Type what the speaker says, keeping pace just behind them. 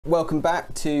welcome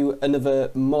back to another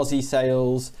Mozzy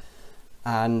Sales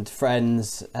and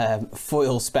Friends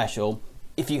foil special.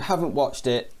 If you haven't watched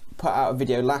it, put out a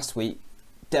video last week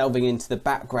delving into the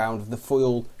background of the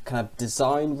foil kind of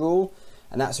design rule,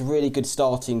 and that's a really good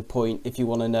starting point if you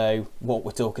want to know what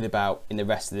we're talking about in the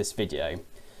rest of this video.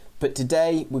 But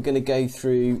today we're going to go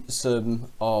through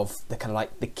some of the kind of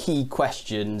like the key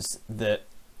questions that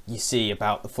you see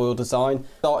about the foil design,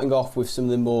 starting off with some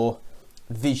of the more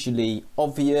visually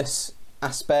obvious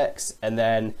aspects, and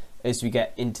then as we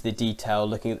get into the detail,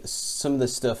 looking at some of the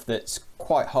stuff that's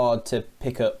quite hard to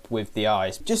pick up with the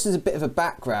eyes. Just as a bit of a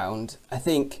background, I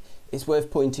think it's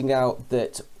worth pointing out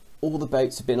that all the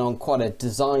boats have been on quite a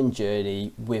design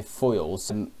journey with foils.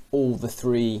 All the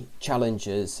three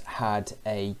challengers had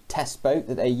a test boat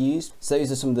that they used. So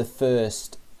those are some of the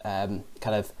first kind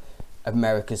of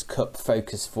America's Cup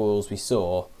focus foils we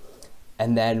saw.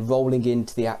 And then rolling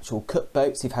into the actual cup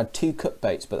boats, they've had 2 cup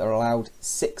boats, but they're allowed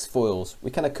 6 foils.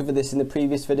 We kind of covered this in the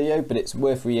previous video, but it's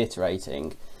worth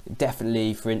reiterating.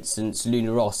 Definitely, for instance,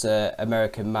 Rossa,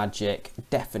 American Magic,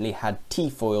 definitely had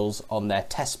T-foils on their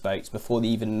test boats before they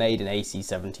even made an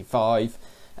AC-75.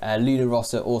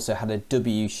 Rossa also had a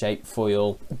W-shaped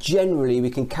foil. Generally,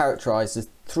 we can characterise the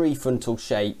 3 frontal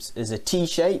shapes as a T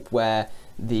shape, where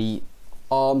the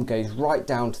arm goes right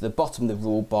down to the bottom of the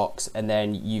rule box, and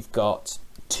then you've got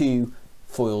 2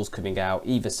 foils coming out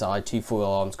either side, 2 foil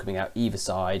arms coming out either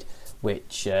side,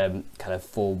 which kind of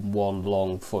form one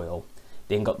long foil.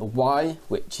 Then got the Y,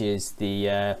 which is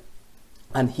the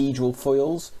Anhedral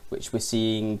foils, which we're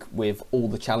seeing with all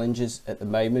the challengers at the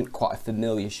moment, quite a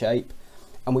familiar shape.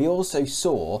 And we also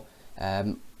saw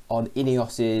on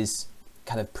INEOS's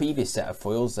kind of previous set of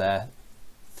foils there,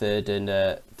 third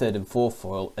and fourth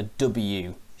foil, a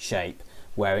W shape,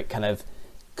 where it kind of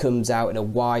comes out in a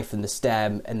Y from the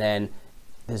stem, and then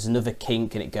there's another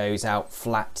kink and it goes out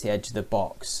flat to the edge of the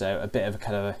box. So a bit of a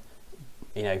kind of a,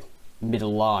 you know,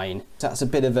 middle line. So that's a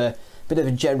bit of a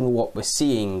general what we're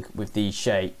seeing with these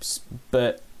shapes.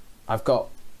 But I've got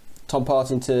Tom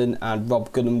Partington and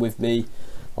Rob Gunham with me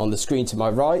on the screen to my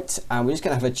right, and we're just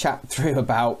going to have a chat through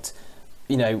about,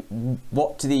 you know,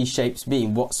 what do these shapes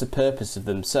mean? What's the purpose of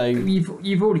them? So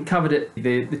you've already covered it.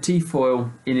 The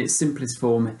T-foil in its simplest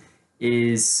form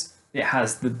is it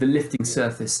has the lifting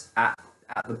surface at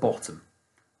the bottom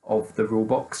of the rule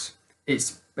box.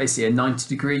 It's basically a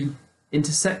 90-degree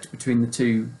intersect between the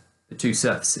two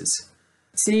surfaces.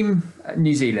 Team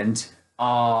New Zealand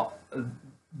are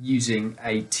using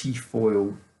a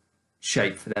T-foil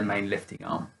shape for their main lifting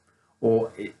arm,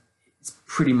 or it's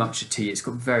pretty much a T. It's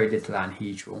got very little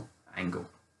anhedral angle.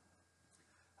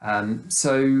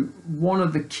 So one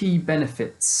of the key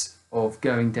benefits of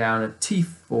going down a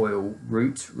T-foil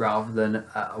route rather than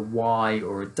a Y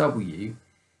or a W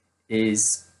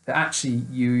is that actually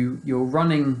you're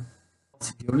running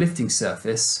your lifting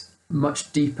surface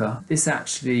much deeper. This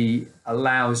actually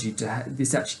allows you to,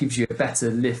 this actually gives you a better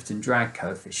lift and drag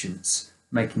coefficients,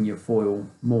 making your foil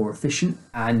more efficient.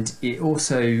 And it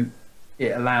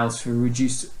allows for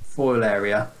reduced foil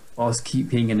area whilst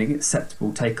keeping an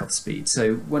acceptable takeoff speed.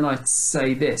 So when I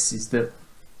say this, is that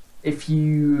if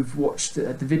you've watched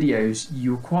the videos,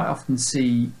 you'll quite often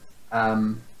see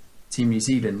Team New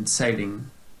Zealand sailing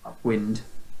upwind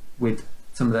with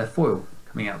some of their foil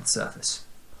coming out of the surface.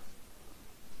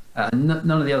 None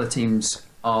of the other teams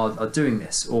are doing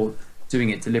this, or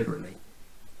doing it deliberately.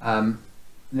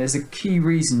 There's a key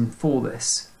reason for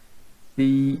this.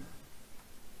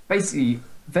 Basically,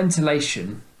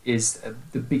 ventilation is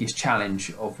the biggest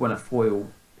challenge of when a foil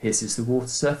pierces the water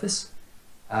surface,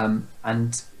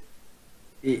 and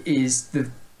it is the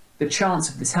chance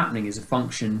of this happening is a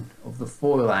function of the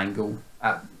foil angle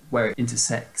at where it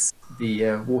intersects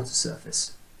the water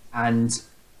surface. And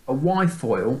a Y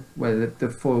foil, where the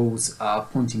foils are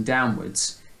pointing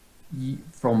downwards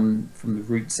from the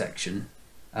root section,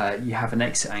 you have an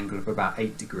exit angle of about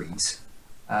 8 degrees.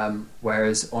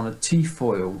 Whereas on a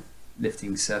T-foil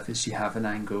lifting surface, you have an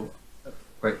angle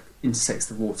where it intersects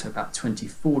the water about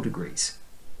 24 degrees.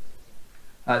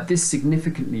 This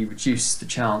significantly reduces the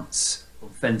chance of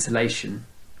ventilation,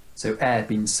 so air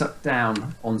being sucked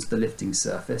down onto the lifting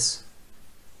surface.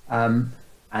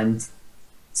 And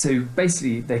so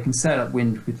basically they can sail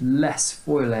upwind with less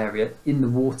foil area in the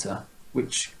water,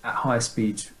 which at higher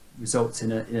speed results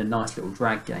in a nice little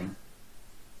drag gain.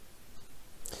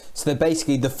 So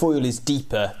basically the foil is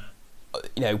deeper,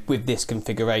 you know, with this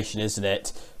configuration, isn't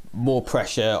it? More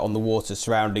pressure on the water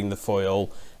surrounding the foil,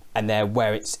 and then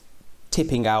where it's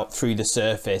tipping out through the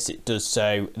surface, it does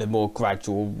so at a more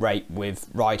gradual rate with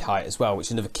ride height as well, which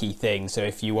is another key thing. So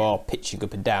if you are pitching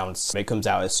up and down, it comes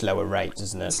out at a slower rate,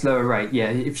 doesn't it? Slower rate, yeah.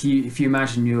 If you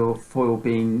imagine your foil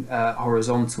being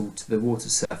horizontal to the water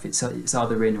surface, it's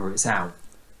either in or it's out.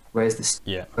 Whereas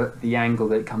the angle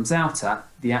that it comes out at,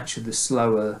 the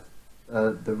slower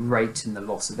the rate in the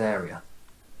loss of area.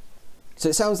 So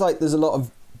it sounds like there's a lot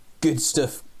of good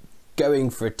stuff going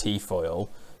for a T-foil,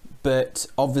 but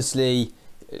obviously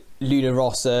Luna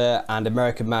Rossa and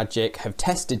American Magic have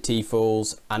tested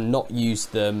T-foils and not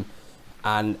used them.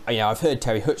 And I've heard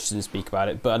Terry Hutchinson speak about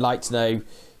it, but I'd like to know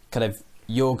kind of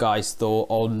your guys' thought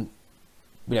on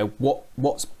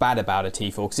what's bad about a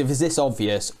T-foil, because if it's this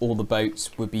obvious, all the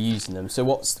boats would be using them. So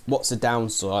what's the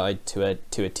downside to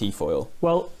a T-foil?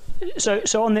 Well, so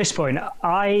on this point,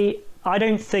 I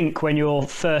don't think when you're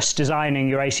first designing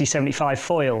your AC75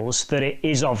 foils that it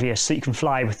is obvious that you can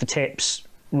fly with the tips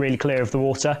really clear of the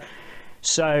water.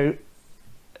 So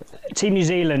Team New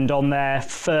Zealand on their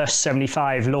first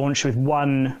 75 launched with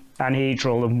one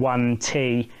Anhedral and one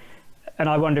T, and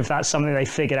I wonder if that's something they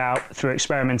figured out through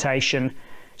experimentation.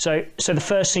 So the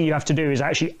first thing you have to do is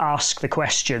actually ask the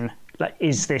question, like,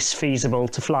 is this feasible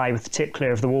to fly with the tip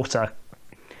clear of the water?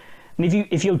 And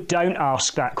if you don't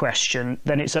ask that question,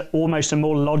 then it's almost a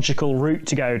more logical route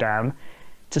to go down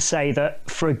to say that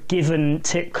for a given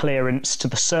tip clearance to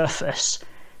the surface,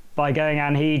 by going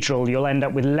anhedral, you'll end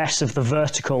up with less of the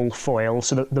vertical foil,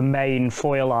 so the main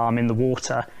foil arm in the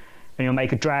water, and you'll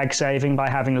make a drag saving by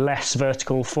having less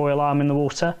vertical foil arm in the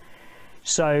water.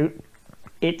 So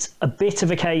it's a bit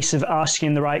of a case of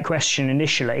asking the right question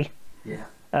initially.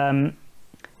 Yeah.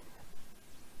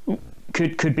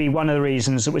 Could be one of the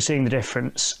reasons that we're seeing the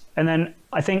difference. And then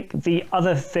I think the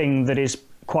other thing that is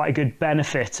quite a good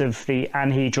benefit of the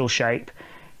anhedral shape,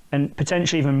 and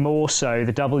potentially even more so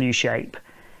the W shape,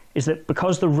 is that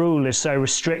because the rule is so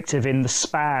restrictive in the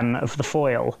span of the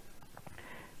foil,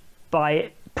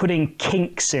 by putting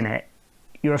kinks in it,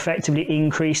 you're effectively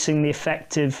increasing the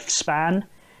effective span.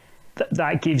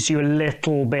 That gives you a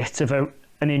little bit of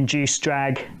an induced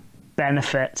drag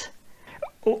benefit.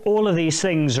 All of these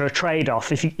things are a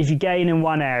trade-off. If you gain in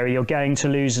one area, you're going to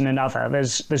lose in another.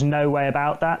 There's no way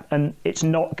about that, and it's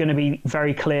not going to be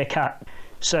very clear-cut.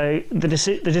 So the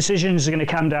decisions are going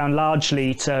to come down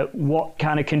largely to what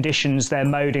kind of conditions they're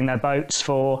moding their boats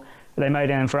for. Are they moding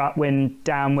them for upwind,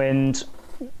 downwind?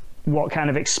 What kind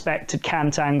of expected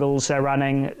cant angles they're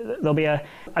running? There'll be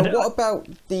But what about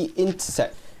the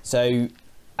intersect? So,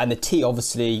 and the T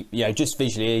obviously, just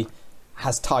visually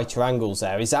has tighter angles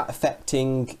there. Is that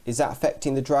affecting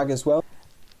the drag as well?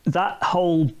 That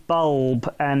whole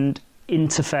bulb and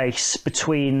interface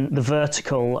between the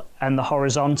vertical and the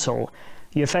horizontal,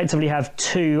 you effectively have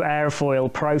two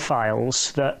airfoil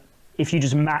profiles that, if you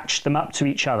just match them up to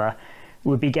each other,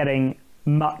 would be getting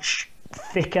much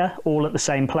thicker all at the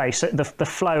same place. The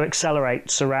flow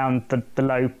accelerates around the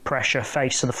low pressure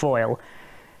face of the foil,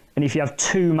 and if you have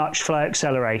too much flow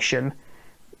acceleration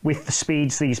with the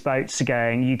speeds these boats are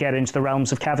going, you get into the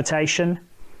realms of cavitation.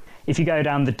 If you go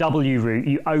down the W route,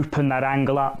 you open that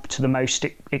angle up to the most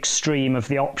extreme of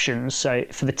the options. So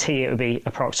for the T, it would be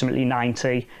approximately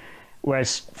 90,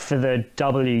 whereas for the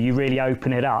W, you really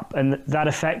open it up. And that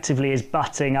effectively is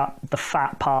butting up the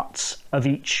fat parts of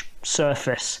each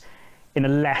surface in a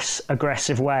less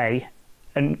aggressive way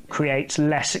and creates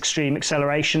less extreme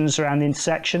accelerations around the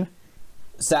intersection.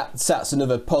 So that's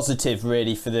another positive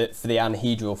really for the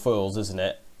anhedral foils, isn't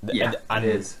it? Yeah, it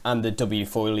is. And the W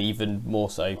foil even more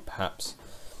so, perhaps.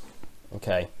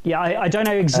 Okay. Yeah, I don't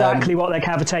know exactly what their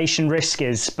cavitation risk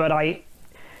is, but I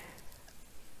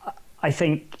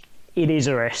think it is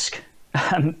a risk,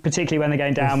 particularly when they're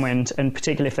going downwind, and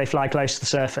particularly if they fly close to the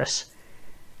surface.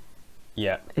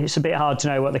 Yeah. It's a bit hard to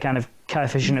know what the kind of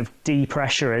coefficient of D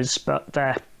pressure is, but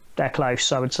they're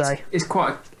close, I would say. It's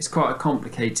quite a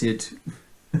complicated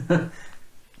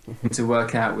to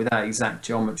work out without exact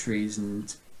geometries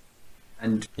and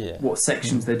what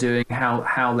sections they're doing,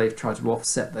 how they've tried to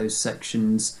offset those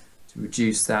sections to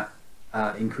reduce that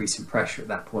increase in pressure at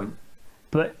that point.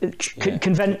 But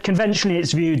conventionally,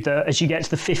 it's viewed that as you get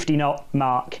to the 50 knot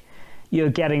mark, you're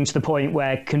getting to the point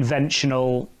where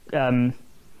conventional, like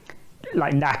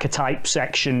NACA type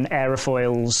section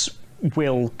aerofoils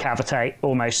will cavitate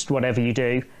almost whatever you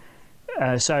do.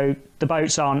 So the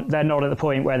boats they're not at the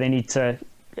point where they need to.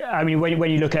 I mean, when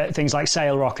you look at things like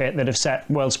Sail Rocket that have set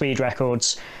world speed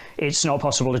records, it's not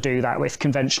possible to do that with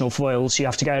conventional foils. You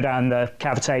have to go down the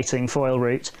cavitating foil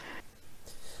route.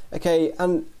 Okay,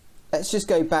 and let's just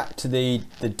go back to the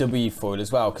W foil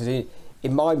as well, because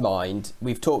in my mind,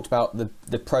 we've talked about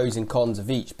the pros and cons of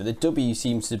each, but the W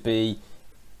seems to be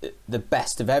the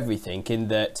best of everything in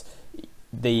that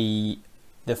the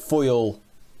foil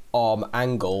arm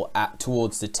angle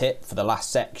towards the tip for the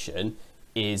last section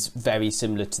is very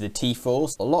similar to the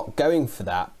T-foils. A lot going for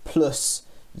that, plus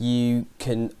you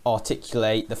can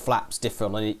articulate the flaps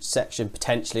different on each section.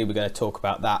 Potentially we're going to talk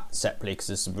about that separately because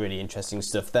there's some really interesting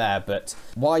stuff there, but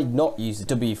why not use the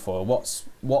W foil?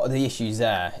 What are the issues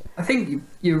there? I think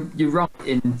you're right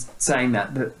in saying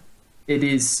that it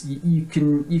is, you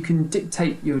can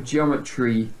dictate your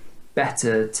geometry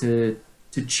better to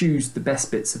choose the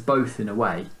best bits of both in a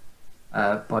way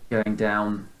by going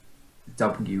down the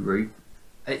W route.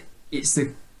 It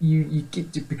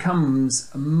becomes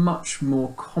a much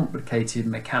more complicated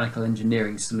mechanical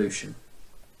engineering solution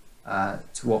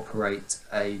to operate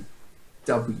a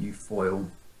W foil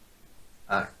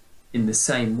in the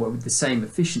same with the same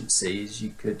efficiency as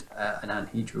you could an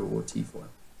anhedral or T foil.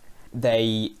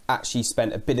 They actually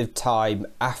spent a bit of time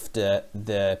after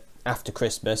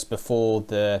Christmas, before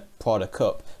the Prada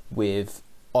Cup, with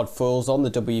odd foils on the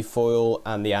W foil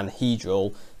and the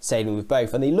anhedral, sailing with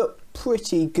both, and they look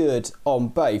pretty good on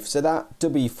both. So that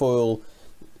W foil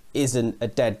isn't a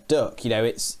dead duck, you know,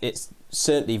 it's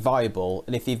certainly viable.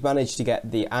 And if you've managed to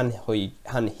get the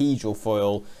anhedral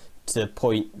foil to the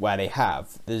point where they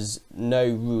have, there's no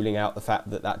ruling out the fact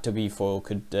that that W foil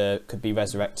could be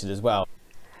resurrected as well.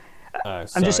 I'm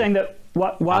just saying that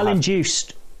while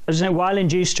induced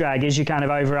drag is your kind of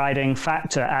overriding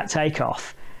factor at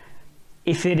takeoff,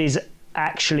 if it is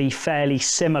actually fairly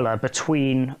similar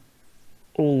between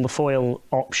all the foil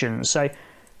options, so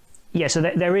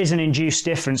there is an induced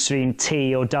difference between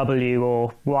T or W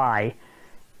or Y,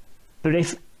 but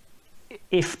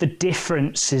if the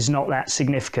difference is not that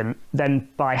significant, then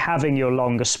by having your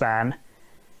longer span,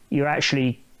 you're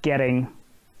actually getting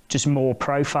just more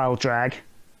profile drag.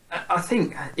 I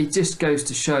think it just goes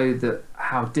to show that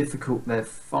how difficult they're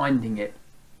finding it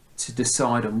to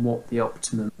decide on what the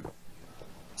optimum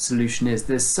solution is.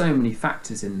 There's so many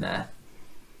factors in there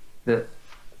that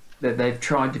they've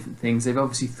tried different things. They've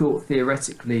obviously thought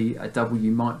theoretically a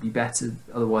W might be better,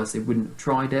 otherwise they wouldn't have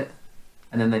tried it,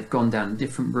 and then they've gone down a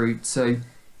different route. So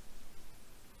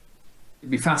it'd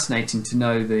be fascinating to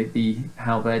know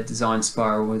how their design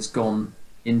spiral has gone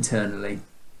internally.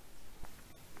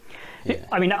 Yeah.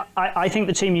 I mean, I think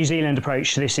the Team New Zealand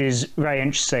approach to this is very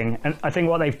interesting. And I think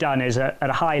what they've done is at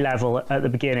a high level at the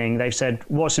beginning, they've said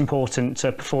what's important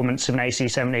to performance of an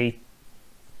AC72,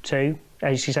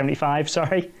 AC75,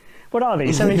 sorry. What are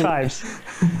these?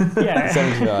 75s? Yeah.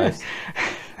 75s.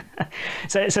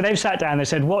 So they've sat down, they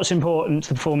said what's important to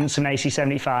the performance of an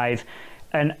AC75.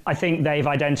 And I think they've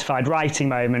identified writing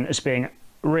moment as being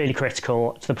really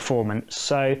critical to the performance.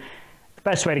 So the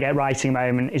best way to get writing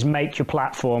moment is make your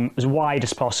platform as wide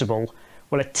as possible.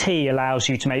 Well, a T allows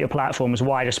you to make your platform as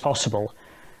wide as possible.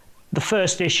 The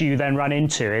first issue you then run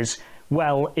into is,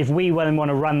 well, if we then want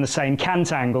to run the same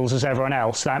cant angles as everyone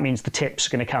else, that means the tip's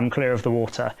going to come clear of the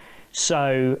water.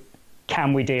 So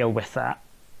can we deal with that?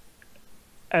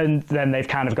 And then they've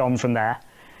kind of gone from there.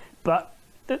 But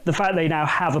the fact they now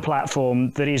have a platform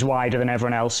that is wider than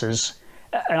everyone else's,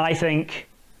 and I think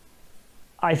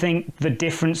the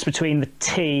difference between the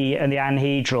T and the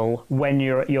anhedral when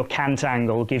you're at your cant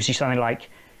angle gives you something like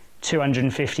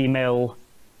 250 mil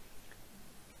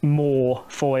more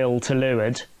foil to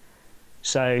leeward.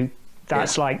 So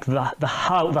that's like the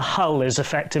hull is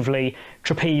effectively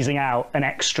trapezing out an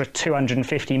extra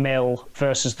 250 mil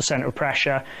versus the centre of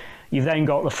pressure. You've then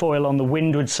got the foil on the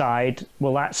windward side.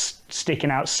 Well, that's sticking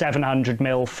out 700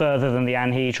 mil further than the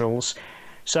anhedrals.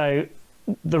 So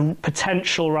the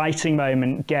potential writing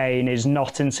moment gain is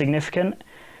not insignificant.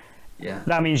 Yeah.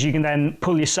 That means you can then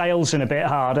pull your sails in a bit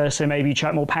harder, so maybe you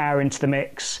chuck more power into the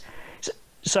mix.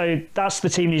 So that's the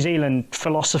Team New Zealand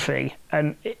philosophy,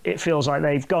 and it feels like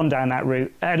they've gone down that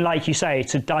route. And like you say,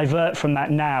 to divert from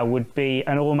that now would be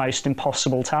an almost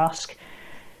impossible task.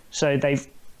 So they've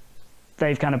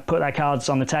kind of put their cards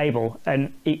on the table,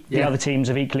 and the other teams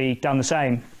have equally done the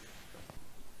same.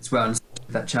 As well, and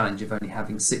that challenge of only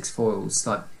having 6 foils,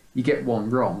 like you get one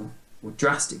wrong or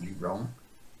drastically wrong,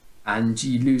 and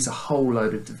you lose a whole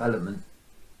load of development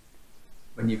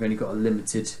when you've only got a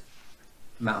limited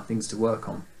amount of things to work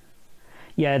on.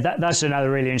 Yeah, that's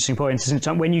another really interesting point.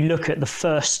 When you look at the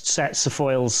first sets of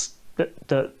foils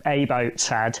that A-boats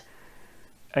had,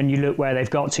 and you look where they've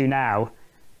got to now,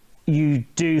 you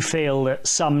do feel that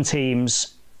some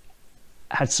teams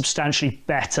had substantially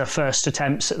better first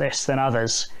attempts at this than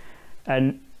others,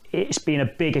 and it's been a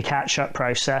bigger catch-up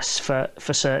process for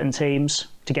certain teams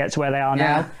to get to where they are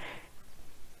now.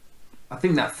 I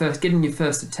think that getting your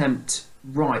first attempt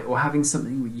right, or having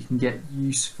something that you can get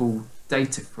useful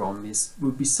data from,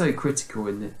 would be so critical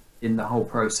in the whole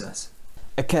process.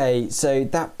 Okay, so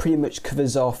that pretty much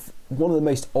covers off one of the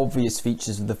most obvious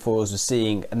features of the foils we're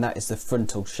seeing, and that is the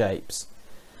frontal shapes.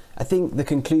 I think the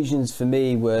conclusions for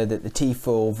me were that the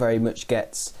T-foil very much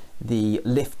gets the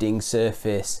lifting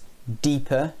surface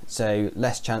deeper, so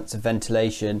less chance of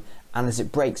ventilation, and as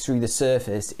it breaks through the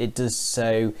surface, it does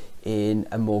so in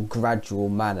a more gradual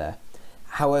manner.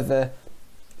 However,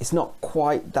 it's not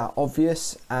quite that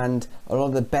obvious, and a lot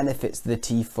of the benefits of the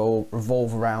T-foil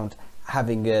revolve around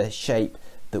having a shape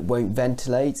that won't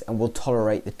ventilate and will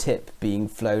tolerate the tip being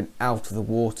flown out of the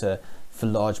water for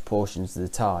large portions of the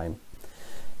time.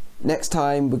 Next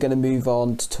time we're going to move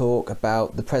on to talk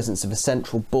about the presence of a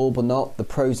central bulb or not, the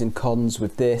pros and cons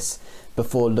with this,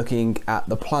 before looking at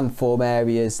the planform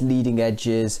areas, leading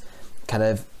edges, kind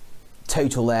of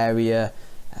total area,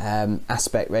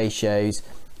 aspect ratios,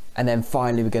 and then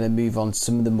finally we're going to move on to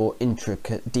some of the more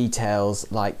intricate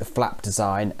details like the flap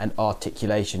design and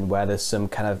articulation, where there's some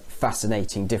kind of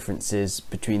fascinating differences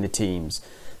between the teams.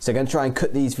 So I'm going to try and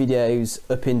cut these videos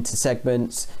up into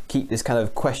segments, keep this kind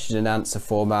of question and answer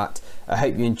format. I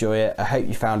hope you enjoy it. I hope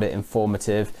you found it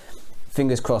informative.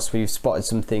 Fingers crossed we've spotted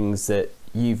some things that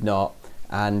you've not,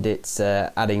 and it's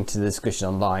adding to the discussion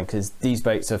online, because these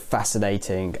boats are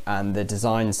fascinating and the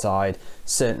design side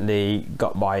certainly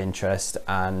got my interest,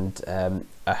 and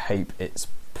I hope it's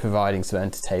providing some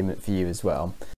entertainment for you as well.